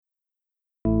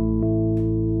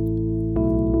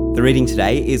The reading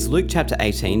today is Luke chapter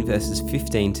 18, verses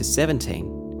 15 to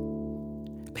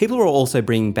 17. People were also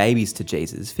bringing babies to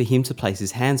Jesus for him to place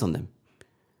his hands on them.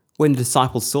 When the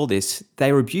disciples saw this,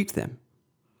 they rebuked them.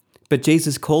 But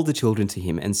Jesus called the children to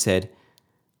him and said,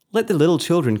 "Let the little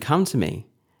children come to me,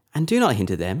 and do not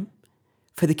hinder them,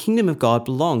 for the kingdom of God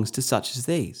belongs to such as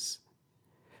these.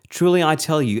 Truly I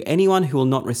tell you, anyone who will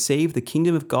not receive the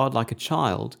kingdom of God like a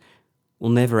child will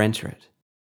never enter it."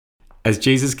 As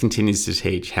Jesus continues to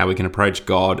teach how we can approach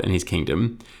God and his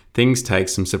kingdom, things take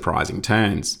some surprising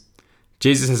turns.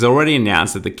 Jesus has already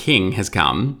announced that the King has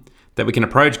come, that we can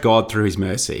approach God through his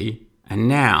mercy, and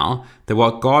now that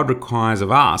what God requires of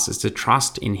us is to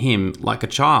trust in him like a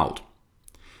child.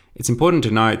 It's important to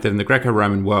note that in the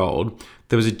Greco-Roman world,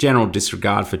 there was a general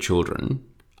disregard for children,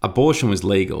 abortion was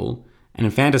legal, and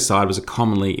infanticide was a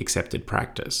commonly accepted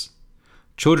practice.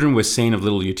 Children were seen of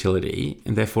little utility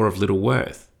and therefore of little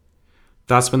worth.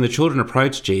 Thus, when the children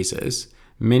approached Jesus,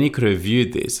 many could have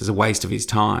viewed this as a waste of his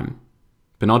time.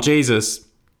 But not Jesus.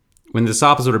 When the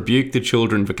disciples rebuke the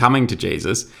children for coming to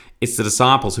Jesus, it's the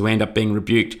disciples who end up being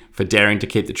rebuked for daring to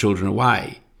keep the children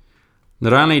away.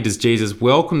 Not only does Jesus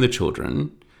welcome the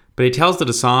children, but he tells the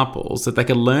disciples that they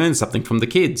can learn something from the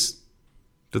kids,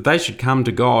 that they should come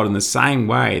to God in the same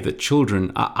way that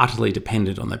children are utterly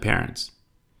dependent on their parents.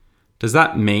 Does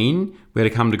that mean we're to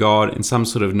come to God in some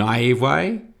sort of naive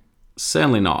way?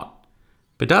 Certainly not.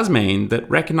 But it does mean that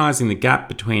recognizing the gap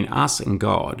between us and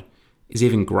God is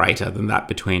even greater than that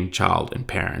between child and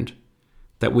parent,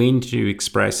 that we need to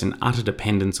express an utter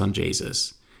dependence on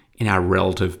Jesus in our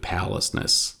relative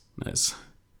powerlessness.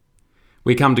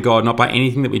 We come to God not by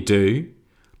anything that we do,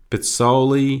 but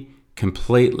solely,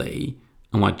 completely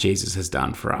on what Jesus has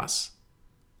done for us.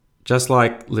 Just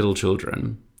like little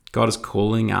children, God is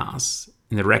calling us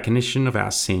in the recognition of our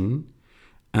sin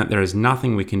and that there is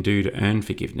nothing we can do to earn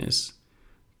forgiveness,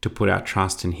 to put our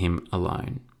trust in him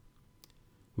alone.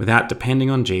 Without depending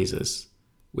on Jesus,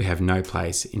 we have no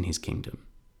place in his kingdom.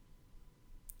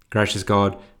 Gracious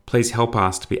God, please help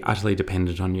us to be utterly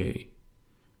dependent on you.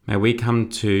 May we come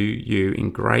to you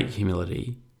in great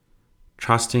humility,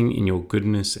 trusting in your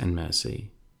goodness and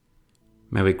mercy.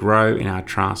 May we grow in our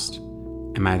trust,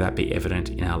 and may that be evident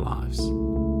in our lives.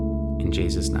 In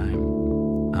Jesus' name,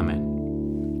 Amen.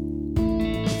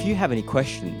 If you have any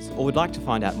questions or would like to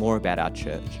find out more about our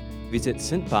church, visit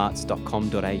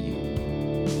stbarts.com.au.